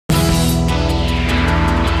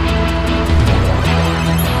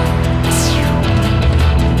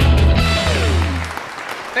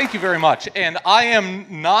Thank you very much. And I am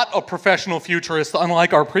not a professional futurist,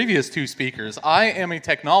 unlike our previous two speakers. I am a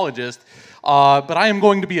technologist, but I am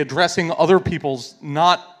going to be addressing other people's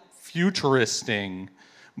not futuristing,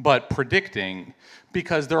 but predicting,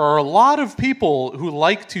 because there are a lot of people who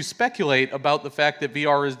like to speculate about the fact that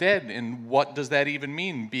VR is dead, and what does that even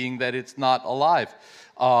mean, being that it's not alive.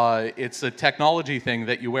 It's a technology thing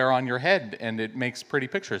that you wear on your head, and it makes pretty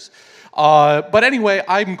pictures. But anyway,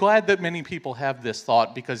 I'm glad that many people have this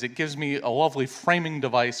thought, because it gives me a lovely framing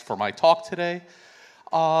device for my talk today.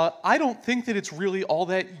 I don't think that it's really all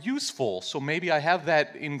that useful, so maybe I have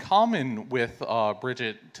that in common with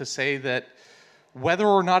Bridget to say that whether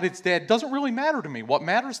or not it's dead doesn't really matter to me. What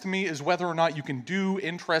matters to me is whether or not you can do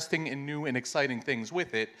interesting and new and exciting things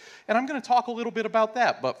with it. And I'm going to talk a little bit about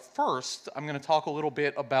that. But first, I'm going to talk a little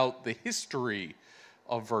bit about the history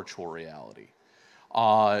of virtual reality.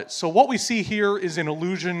 So what we see here is an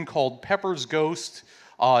illusion called Pepper's Ghost,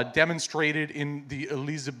 demonstrated in the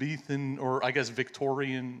Elizabethan, or I guess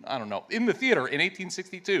Victorian, I don't know, in the theater in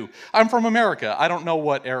 1862. I'm from America. I don't know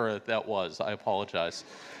what era that was. I apologize.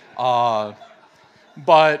 So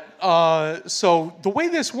the way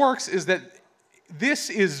this works is that this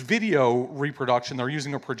is video reproduction. They're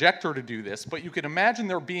using a projector to do this, but you can imagine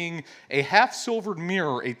there being a half-silvered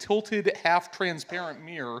mirror, a tilted, half-transparent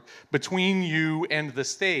mirror between you and the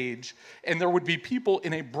stage, and there would be people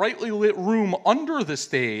in a brightly lit room under the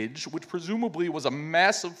stage, which presumably was a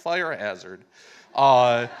massive fire hazard.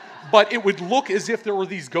 But it would look as if there were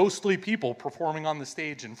these ghostly people performing on the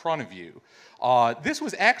stage in front of you. This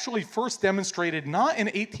was actually first demonstrated not in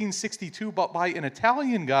 1862, but by an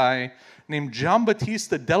Italian guy named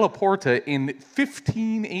Giambattista della Porta in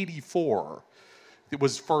 1584. It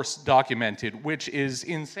was first documented, which is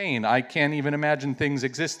insane. I can't even imagine things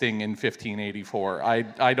existing in 1584.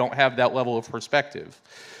 I don't have that level of perspective.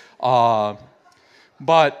 But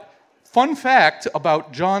fun fact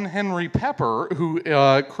about John Henry Pepper, who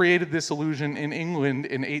created this illusion in England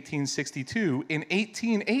in 1862. In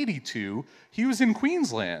 1882, he was in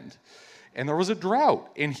Queensland, and there was a drought.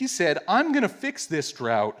 And he said, I'm going to fix this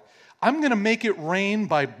drought. I'm going to make it rain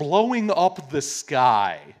by blowing up the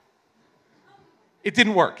sky. It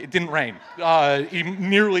didn't work. It didn't rain. He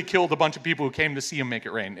nearly killed a bunch of people who came to see him make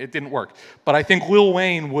it rain. It didn't work. But I think Lil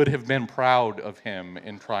Wayne would have been proud of him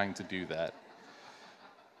in trying to do that.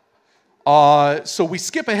 So we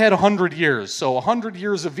skip ahead 100 years. So 100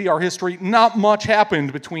 years of VR history, not much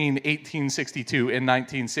happened between 1862 and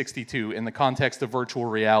 1962 in the context of virtual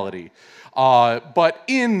reality. But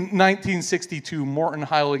in 1962, Morton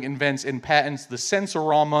Heilig invents and patents the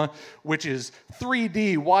Sensorama, which is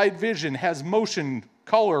 3D, wide vision, has motion,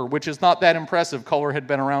 color, which is not that impressive. Color had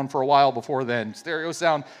been around for a while before then. Stereo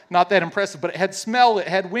sound, not that impressive, but it had smell, it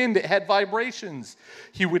had wind, it had vibrations.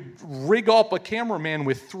 He would rig up a cameraman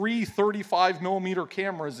with 3 35mm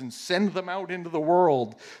cameras and send them out into the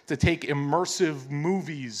world to take immersive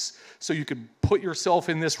movies so you could put yourself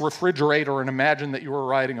in this refrigerator and imagine that you were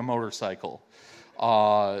riding a motorcycle.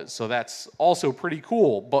 So that's also pretty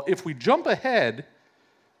cool. But if we jump ahead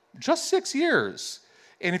just 6 years,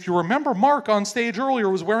 and if you remember, Mark on stage earlier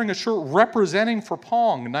was wearing a shirt representing for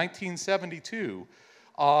Pong, 1972.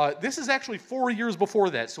 This is actually 4 years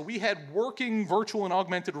before that. So we had working virtual and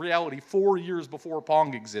augmented reality 4 years before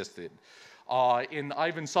Pong existed in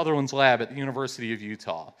Ivan Sutherland's lab at the University of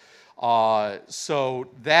Utah. So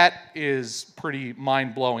that is pretty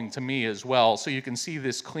mind-blowing to me as well. So you can see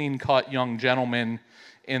this clean-cut young gentleman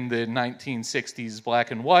in the 1960s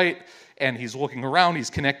black and white, and he's looking around.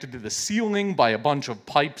 He's connected to the ceiling by a bunch of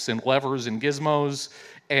pipes and levers and gizmos,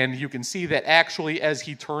 and you can see that actually as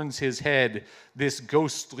he turns his head, this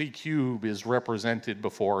ghostly cube is represented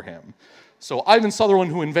before him. So Ivan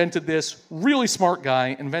Sutherland, who invented this, really smart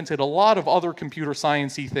guy, invented a lot of other computer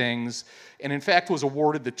science-y things, and in fact was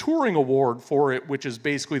awarded the Turing Award for it, which is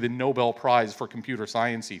basically the Nobel Prize for computer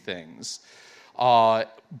science-y things.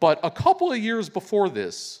 But a couple of years before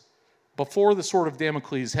this, before the Sword of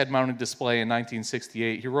Damocles head-mounted display in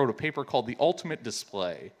 1968, he wrote a paper called The Ultimate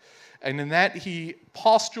Display. And in that, he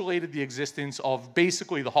postulated the existence of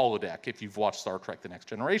basically the holodeck, if you've watched Star Trek The Next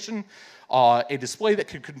Generation, a display that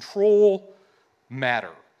could control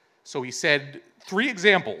matter. So he said 3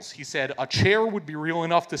 examples. He said a chair would be real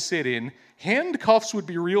enough to sit in, handcuffs would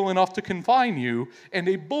be real enough to confine you, and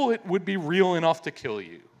a bullet would be real enough to kill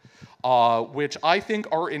you. Which I think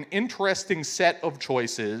are an interesting set of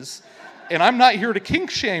choices. And I'm not here to kink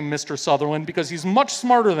shame Mr. Sutherland because he's much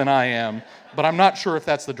smarter than I am, but I'm not sure if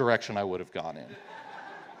that's the direction I would have gone in.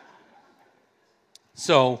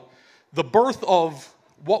 So the birth of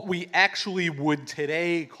what we actually would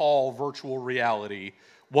today call virtual reality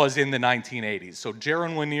was in the 1980s. So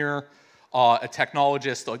Jaron Lanier, a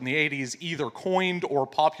technologist in the 80s, either coined or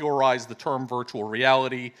popularized the term virtual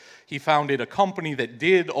reality. He founded a company that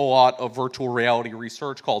did a lot of virtual reality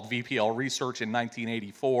research called VPL Research in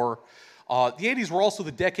 1984. The 80s were also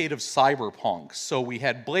the decade of cyberpunk. So we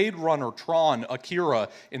had Blade Runner, Tron, Akira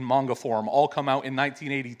in manga form all come out in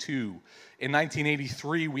 1982. In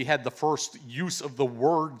 1983, we had the first use of the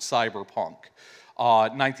word cyberpunk.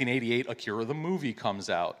 1988, Akira the movie comes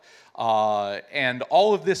out. And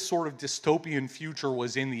all of this sort of dystopian future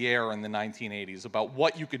was in the air in the 1980s about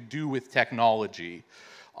what you could do with technology.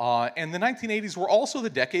 And the 1980s were also the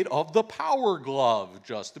decade of the Power Glove,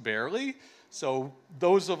 just barely. So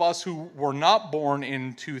those of us who were not born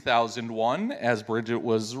in 2001, as Bridget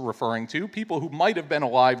was referring to, people who might have been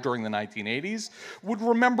alive during the 1980s, would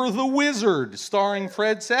remember The Wizard, starring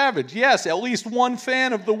Fred Savage. Yes, at least one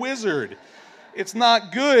fan of The Wizard. It's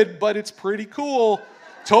not good, but it's pretty cool.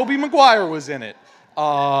 Tobey Maguire was in it.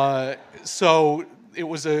 So it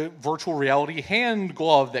was a virtual reality hand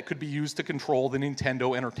glove that could be used to control the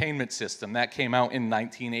Nintendo Entertainment System. That came out in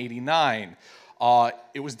 1989.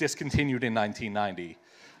 It was discontinued in 1990.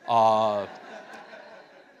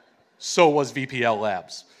 So was VPL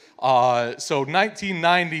Labs. So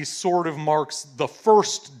 1990 sort of marks the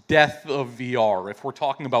first death of VR. If we're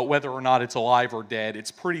talking about whether or not it's alive or dead,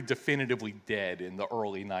 it's pretty definitively dead in the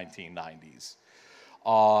early 1990s.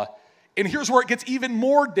 And here's where it gets even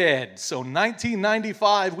more dead. So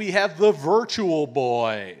 1995, we have the Virtual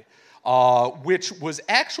Boy, which was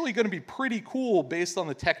actually going to be pretty cool based on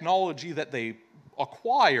the technology that they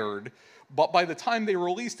acquired. But by the time they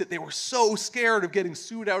released it, they were so scared of getting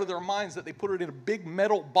sued out of their minds that they put it in a big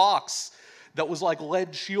metal box that was like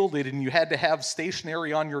lead shielded, and you had to have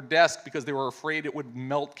stationary on your desk because they were afraid it would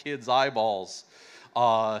melt kids' eyeballs.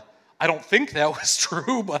 I don't think that was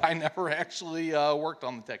true, but I never actually worked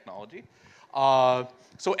on the technology.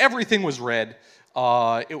 So everything was red.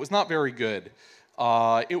 It was not very good.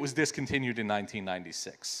 It was discontinued in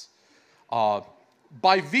 1996.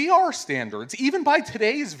 By VR standards, even by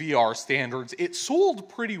today's VR standards, it sold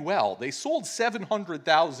pretty well. They sold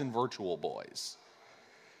 700,000 Virtual Boys,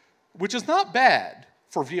 which is not bad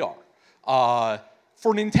for VR.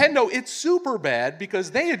 For Nintendo, it's super bad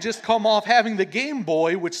because they had just come off having the Game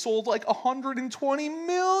Boy, which sold like 120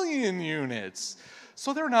 million units.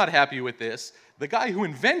 So they're not happy with this. The guy who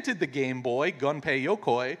invented the Game Boy, Gunpei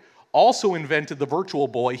Yokoi, also invented the Virtual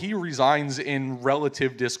Boy. He resigns in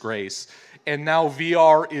relative disgrace. And now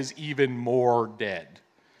VR is even more dead.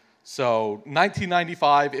 So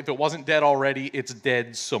 1995, if it wasn't dead already, it's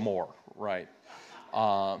dead some more, right?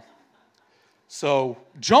 So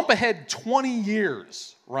jump ahead 20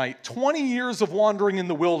 years, right? 20 years of wandering in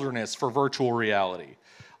the wilderness for virtual reality.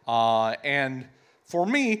 And for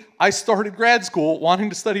me, I started grad school wanting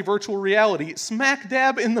to study virtual reality smack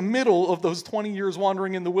dab in the middle of those 20 years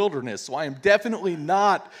wandering in the wilderness. So I am definitely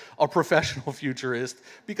not a professional futurist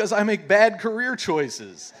because I make bad career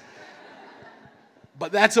choices.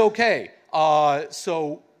 But that's okay.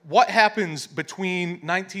 So what happens between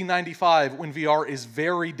 1995 when VR is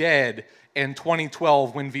very dead and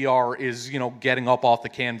 2012 when VR is, getting up off the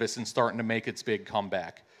canvas and starting to make its big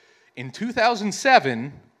comeback? In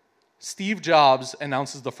 2007, Steve Jobs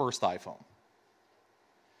announces the first iPhone.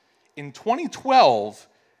 In 2012,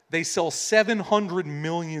 they sell 700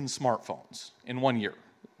 million smartphones in 1 year.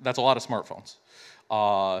 That's a lot of smartphones.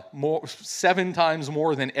 7 times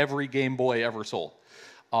more than every Game Boy ever sold.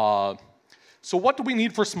 So what do we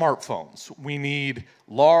need for smartphones? We need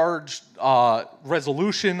large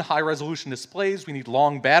resolution, high-resolution displays. We need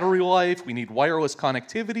long battery life. We need wireless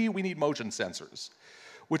connectivity. We need motion sensors,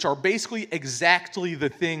 which are basically exactly the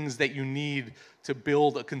things that you need to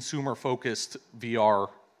build a consumer-focused VR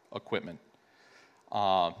equipment.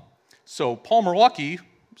 So Paul Merlucky,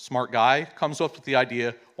 smart guy, comes up with the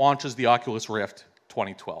idea, launches the Oculus Rift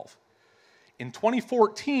 2012. In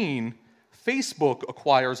 2014, Facebook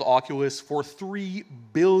acquires Oculus for $3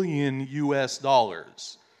 billion US,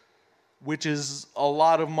 which is a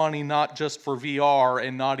lot of money not just for VR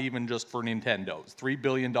and not even just for Nintendo. $3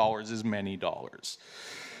 billion is many dollars.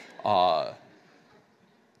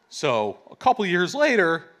 So a couple years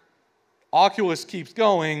later, Oculus keeps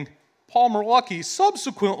going. Paul Merlucky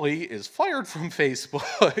subsequently is fired from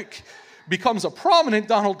Facebook, becomes a prominent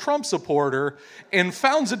Donald Trump supporter, and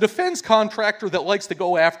founds a defense contractor that likes to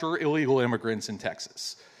go after illegal immigrants in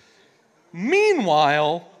Texas.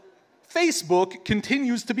 Meanwhile, Facebook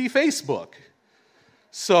continues to be Facebook.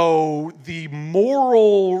 So the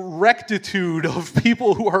moral rectitude of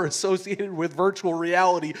people who are associated with virtual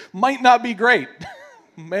reality might not be great.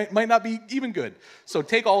 might not be even good. So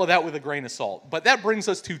take all of that with a grain of salt. But that brings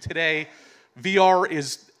us to today. VR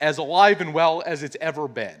is as alive and well as it's ever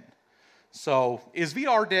been. So is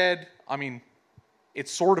VR dead? I mean,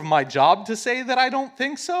 it's sort of my job to say that I don't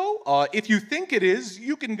think so. If you think it is,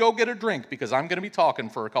 you can go get a drink because I'm going to be talking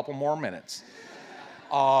for a couple more minutes.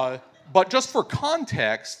 But just for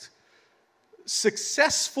context,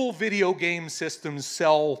 successful video game systems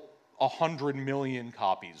sell 100 million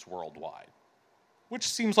copies worldwide, which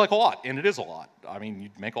seems like a lot, and it is a lot. I mean,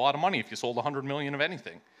 you'd make a lot of money if you sold 100 million of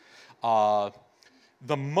anything.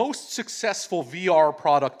 The most successful VR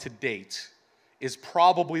product to date is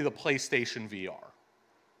probably the PlayStation VR.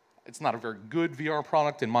 It's not a very good VR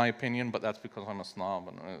product, in my opinion, but that's because I'm a snob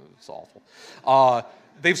and it's awful.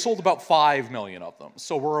 They've sold about 5 million of them.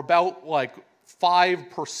 So we're about like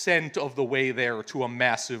 5% of the way there to a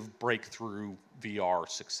massive breakthrough VR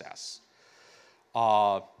success.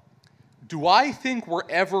 Do I think we're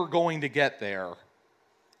ever going to get there?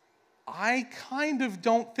 I kind of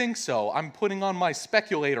don't think so. I'm putting on my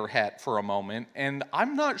speculator hat for a moment, and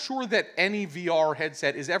I'm not sure that any VR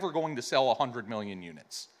headset is ever going to sell 100 million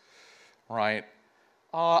units. Right?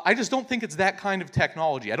 I just don't think it's that kind of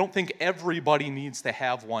technology. I don't think everybody needs to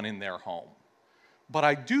have one in their home. But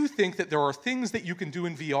I do think that there are things that you can do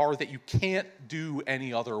in VR that you can't do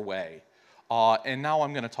any other way. And now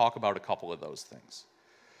I'm going to talk about a couple of those things.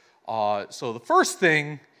 So the first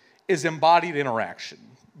thing is embodied interaction.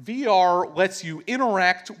 VR lets you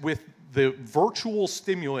interact with the virtual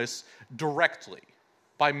stimulus directly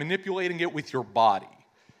by manipulating it with your body.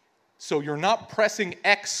 So you're not pressing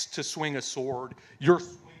X to swing a sword, you're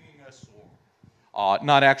swinging a sword.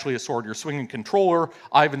 Not actually a sword, you're swinging a controller.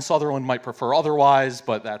 Ivan Sutherland might prefer otherwise,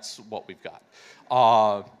 but that's what we've got.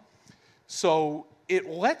 So it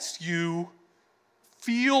lets you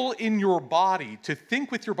feel in your body, to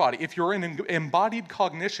think with your body. If you're an embodied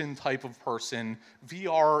cognition type of person,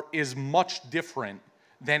 VR is much different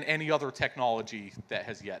than any other technology that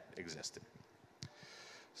has yet existed.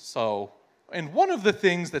 So, and one of the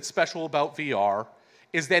things that's special about VR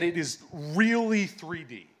is that it is really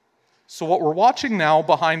 3D. So what we're watching now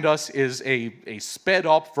behind us is a sped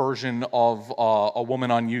up version of a woman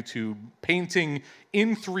on YouTube painting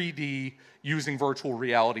in 3D using virtual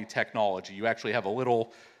reality technology. You actually have you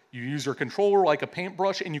use your controller like a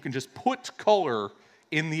paintbrush and you can just put color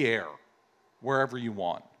in the air wherever you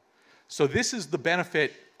want. So this is the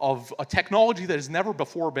benefit of a technology that has never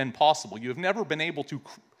before been possible. You have never been able to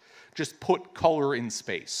just put color in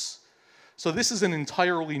space. So this is an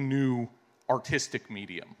entirely new artistic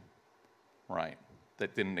medium, right,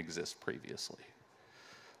 that didn't exist previously.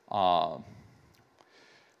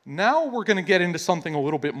 Now we're going to get into something a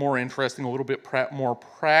little bit more interesting, a little bit more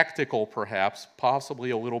practical perhaps, possibly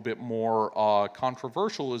a little bit more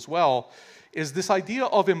controversial as well, is this idea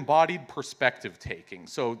of embodied perspective taking.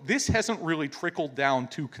 So this hasn't really trickled down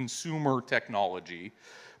to consumer technology,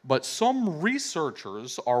 but some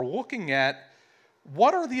researchers are looking at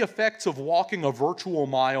what are the effects of walking a virtual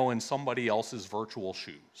mile in somebody else's virtual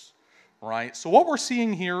shoes, right? So what we're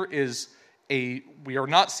seeing here is we are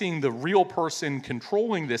not seeing the real person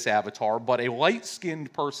controlling this avatar, but a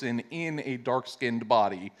light-skinned person in a dark-skinned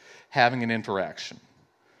body having an interaction,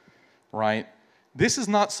 right? This is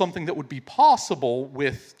not something that would be possible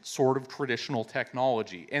with sort of traditional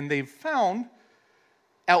technology. And they've found,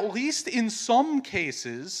 at least in some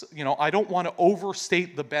cases, you know, I don't want to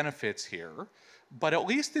overstate the benefits here, but at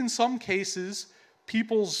least in some cases,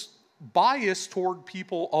 people's bias toward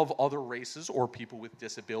people of other races or people with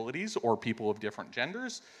disabilities or people of different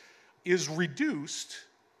genders is reduced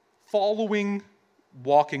following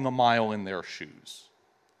walking a mile in their shoes,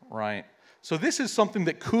 right? So this is something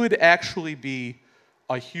that could actually be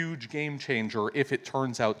a huge game changer if it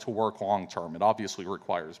turns out to work long term. It obviously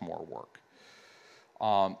requires more work.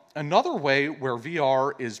 Another way where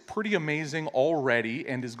VR is pretty amazing already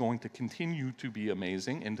and is going to continue to be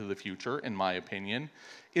amazing into the future, in my opinion,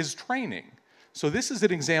 is training. So this is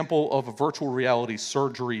an example of a virtual reality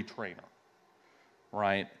surgery trainer,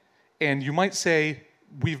 right? And you might say,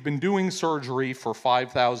 we've been doing surgery for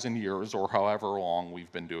 5,000 years or however long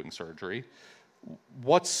we've been doing surgery.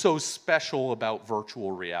 What's so special about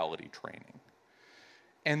virtual reality training?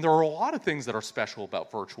 And there are a lot of things that are special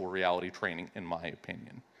about virtual reality training, in my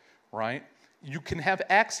opinion, right? You can have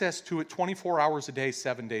access to it 24 hours a day,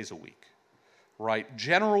 7 days a week, right?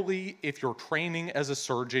 Generally, if you're training as a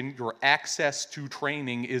surgeon, your access to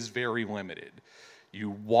training is very limited.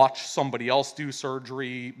 You watch somebody else do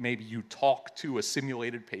surgery, maybe you talk to a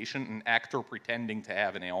simulated patient, an actor pretending to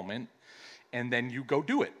have an ailment, and then you go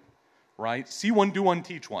do it, right? See one, do one,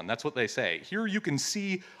 teach one. That's what they say. Here you can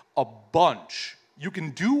see a bunch You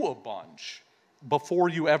can do a bunch before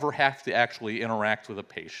you ever have to actually interact with a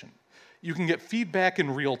patient. You can get feedback in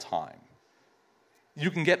real time. You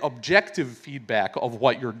can get objective feedback of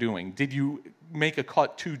what you're doing. Did you make a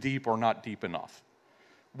cut too deep or not deep enough?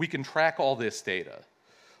 We can track all this data.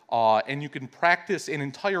 And you can practice an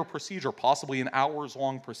entire procedure, possibly an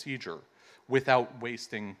hours-long procedure, without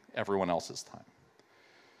wasting everyone else's time.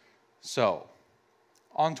 So,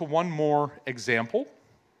 on to one more example.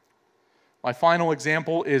 My final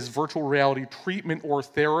example is virtual reality treatment or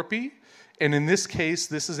therapy. And in this case,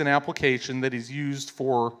 this is an application that is used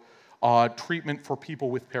for treatment for people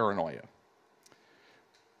with paranoia.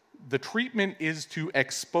 The treatment is to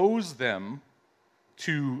expose them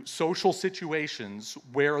to social situations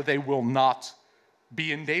where they will not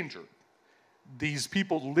be endangered. These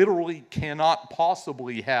people literally cannot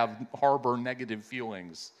possibly harbor negative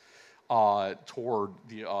feelings toward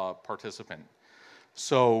the participant.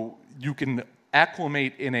 So you can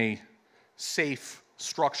acclimate in a safe,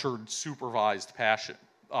 structured, supervised fashion,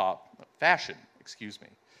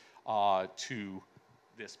 to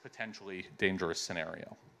this potentially dangerous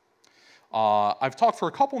scenario. I've talked for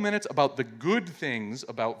a couple minutes about the good things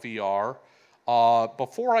about VR.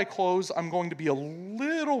 Before I close, I'm going to be a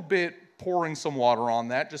little bit pouring some water on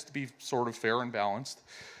that, just to be sort of fair and balanced.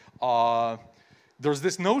 There's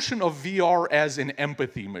this notion of VR as an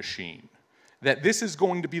empathy machine, that this is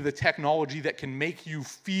going to be the technology that can make you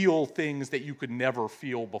feel things that you could never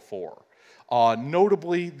feel before.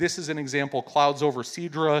 Notably, this is an example, Clouds over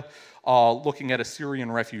Sidra, looking at a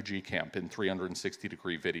Syrian refugee camp in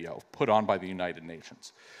 360-degree video put on by the United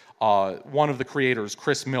Nations. One of the creators,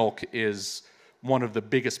 Chris Milk, is one of the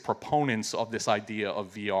biggest proponents of this idea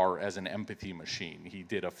of VR as an empathy machine. He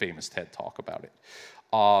did a famous TED Talk about it.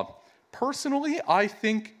 Personally, I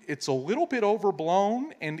think it's a little bit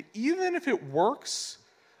overblown, and even if it works,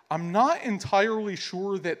 I'm not entirely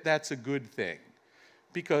sure that that's a good thing.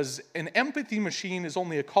 Because an empathy machine is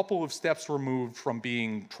only a couple of steps removed from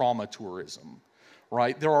being trauma tourism,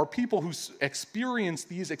 right? There are people who experience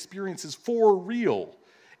these experiences for real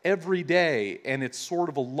every day, and it's sort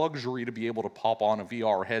of a luxury to be able to pop on a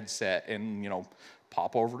VR headset and, you know,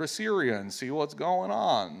 pop over to Syria and see what's going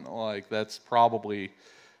on. Like, that's probably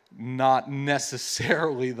not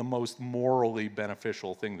necessarily the most morally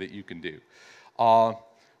beneficial thing that you can do.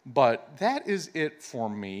 But that is it for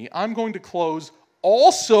me. I'm going to close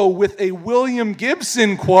also with a William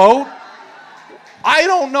Gibson quote. I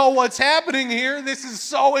don't know what's happening here. This is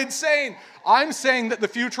so insane. I'm saying that the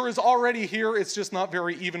future is already here. It's just not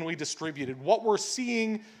very evenly distributed. What we're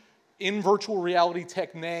seeing in virtual reality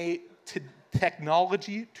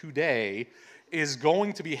technology today is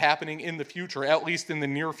going to be happening in the future, at least in the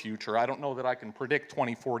near future. I don't know that I can predict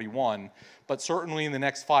 2041, but certainly in the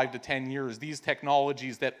next 5 to 10 years, these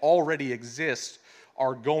technologies that already exist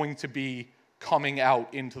are going to be coming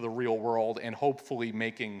out into the real world and hopefully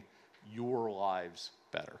making your lives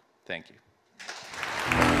better. Thank you.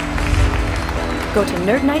 Go to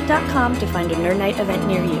nerdnite.com to find a Nerd Night event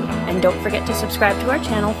near you. And don't forget to subscribe to our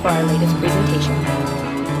channel for our latest presentation.